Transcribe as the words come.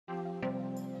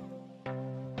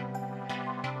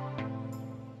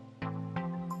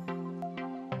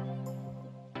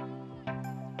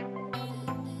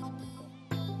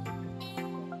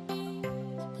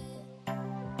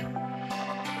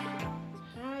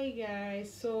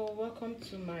Guys, so welcome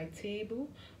to my table.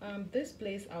 This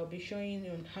place I'll be showing you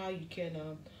on how you can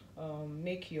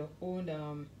make your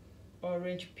own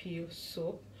orange peel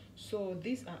soap. So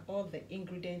these are all the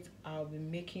ingredients I'll be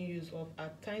making use of.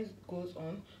 As time goes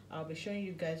on, I'll be showing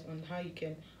you guys on how you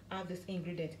can add this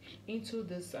ingredient into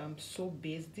this soap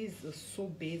base. This is a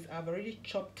soap base. I've already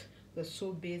chopped the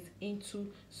soap base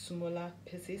into smaller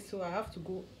pieces, so I have to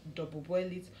go double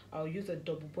boil it. I'll use a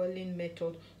double boiling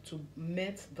method to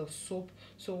melt the soap.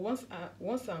 So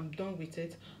once I'm done with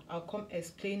it, I'll come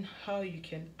explain how you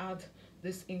can add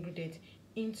this ingredient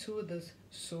into this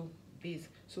soap base.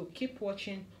 So keep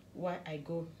watching while I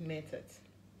go melt it.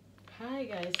 Hi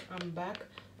guys, I'm back.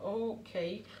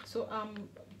 Okay, so I'm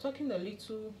talking a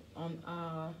little on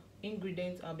our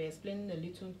ingredients. I'll be explaining a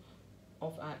little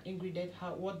of our ingredient,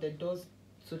 what that does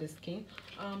to the skin.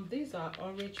 These are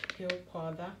orange peel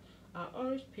powder. Our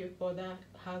orange peel powder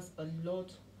has a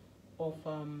lot of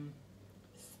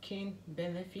skin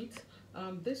benefits.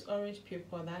 This orange peel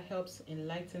powder helps in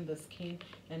lightening the skin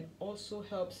and also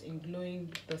helps in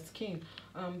glowing the skin.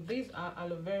 These are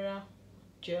aloe vera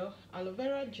gel. Aloe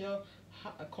vera gel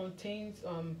contains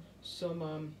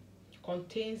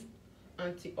contains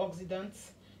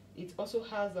antioxidants. It also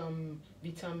has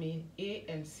vitamin A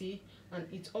and C, and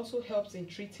it also helps in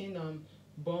treating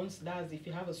burns. That's if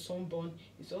you have a sunburn.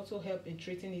 It's also help in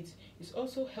treating it. It's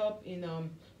also help in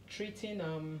treating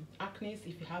acne.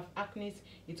 If you have acne,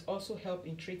 it also help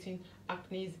in treating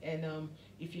acne. And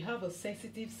if you have a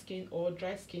sensitive skin or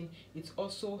dry skin, it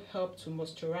also help to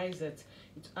moisturize it.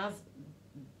 It has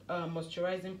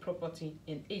moisturizing property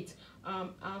in it.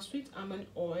 Our sweet almond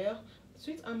oil.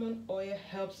 Sweet almond oil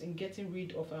helps in getting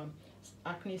rid of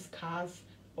acne scars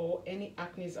or any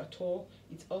acne at all.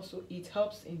 It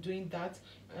helps in doing that,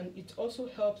 and it also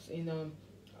helps in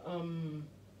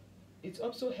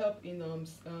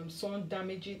sun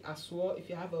damaging as well. If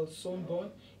you have a sunburn,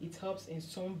 it helps in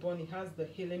sunburn. It has the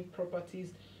healing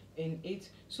properties in it.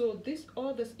 So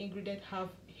all these ingredients have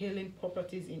healing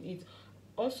properties in it.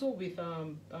 Also with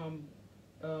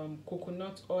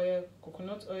coconut oil.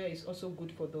 Coconut oil is also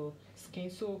good for the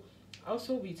skin. So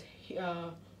also with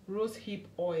rosehip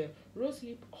oil.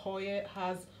 Rosehip oil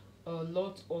has a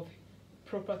lot of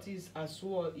properties as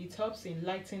well. It helps in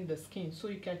lightening the skin. So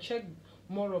you can check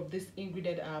more of this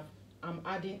ingredient I'm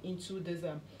adding into this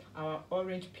our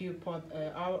orange peel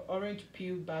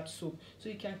bath soap. So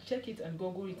you can check it and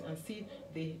Google it and see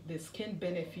the skin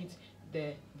benefits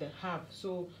they have.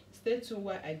 So stay tuned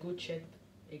while I go check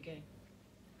again.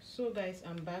 So guys,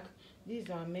 I'm back. These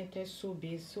are melted soap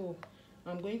base, so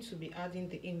I'm going to be adding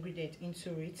the ingredient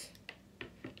into it.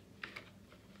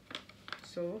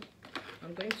 So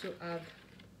I'm going to add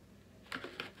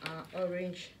our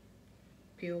orange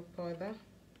peel powder.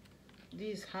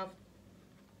 This half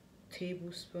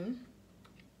tablespoon.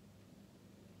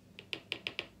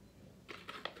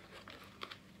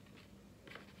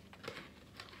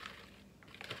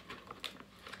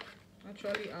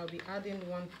 Actually, I'll be adding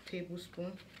 1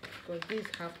 tablespoon because this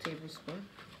is half tablespoon.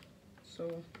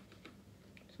 So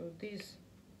this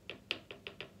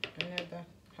another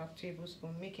half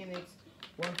tablespoon, making it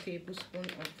 1 tablespoon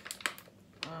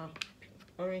of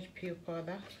orange peel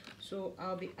powder. So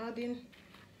I'll be adding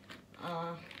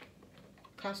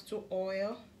castor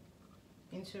oil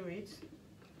into it.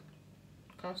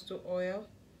 Castor oil.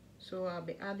 So I'll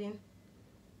be adding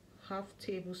half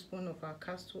tablespoon of our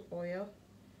castor oil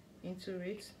into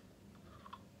it.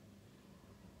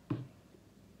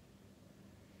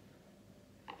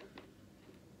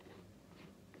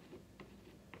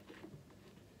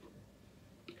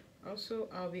 Also,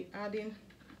 I'll be adding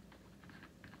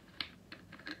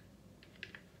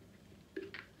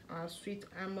our sweet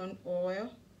almond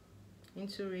oil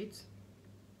into it.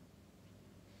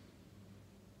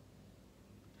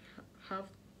 Half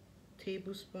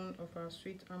tablespoon of our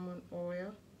sweet almond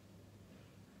oil.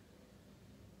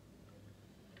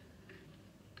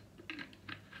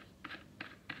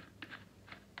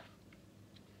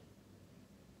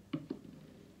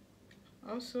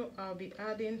 Also, I'll be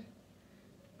adding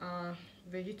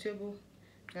vegetable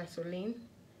gasoline,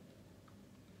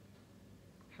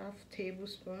 half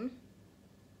tablespoon.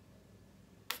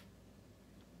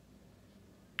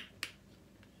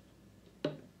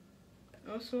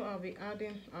 Also, I'll be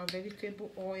adding our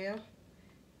vegetable oil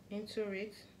into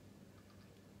it,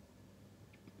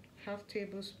 half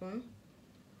tablespoon.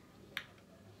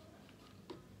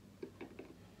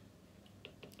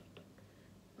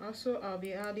 Also, I'll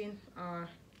be adding our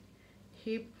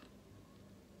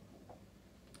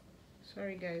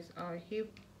our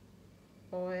hip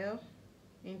oil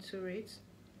into it.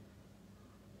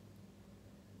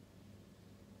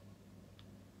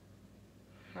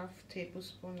 half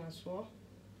tablespoon as well.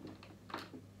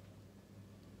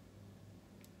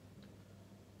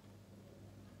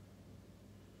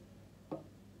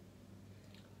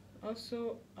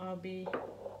 Also, I'll be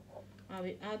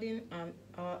adding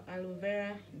our aloe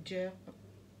vera gel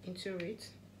into it.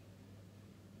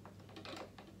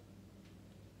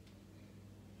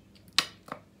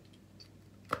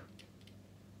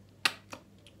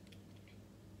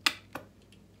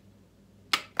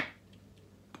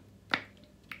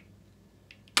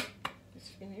 It's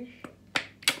finished.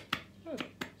 Oh,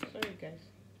 sorry guys.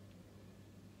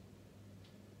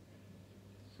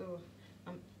 So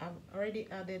I've already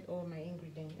added all my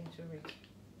ingredients into it.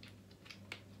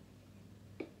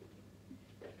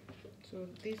 So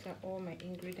these are all my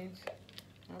ingredients.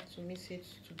 I have to mix it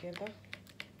together.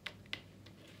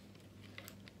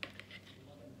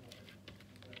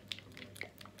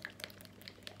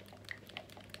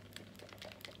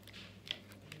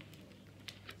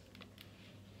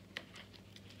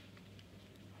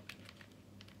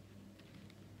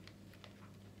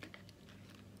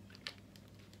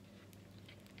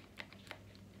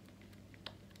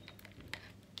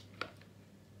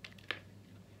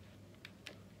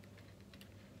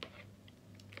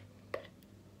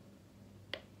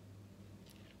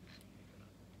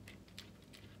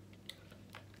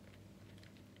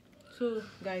 So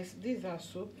guys, these are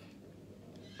soap,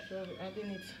 so I'll be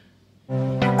adding it.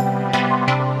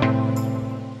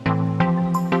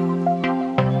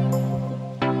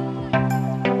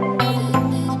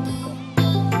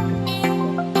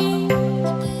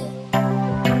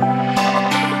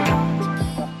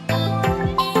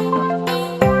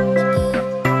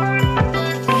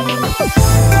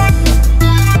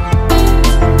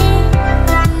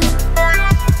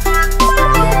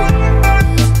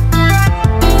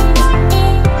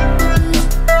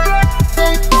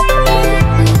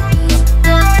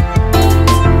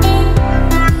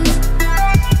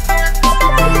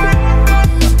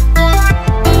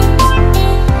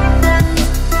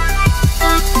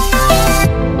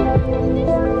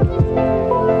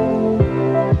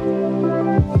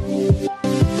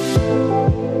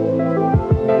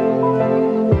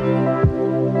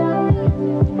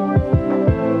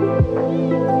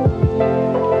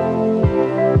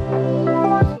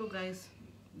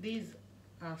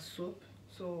 Soap,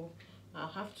 so I'll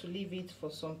have to leave it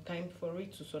for some time for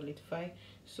it to solidify.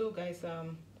 So guys,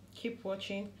 keep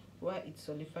watching while it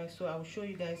solidifies, so I'll show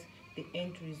you guys the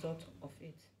end result of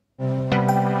it.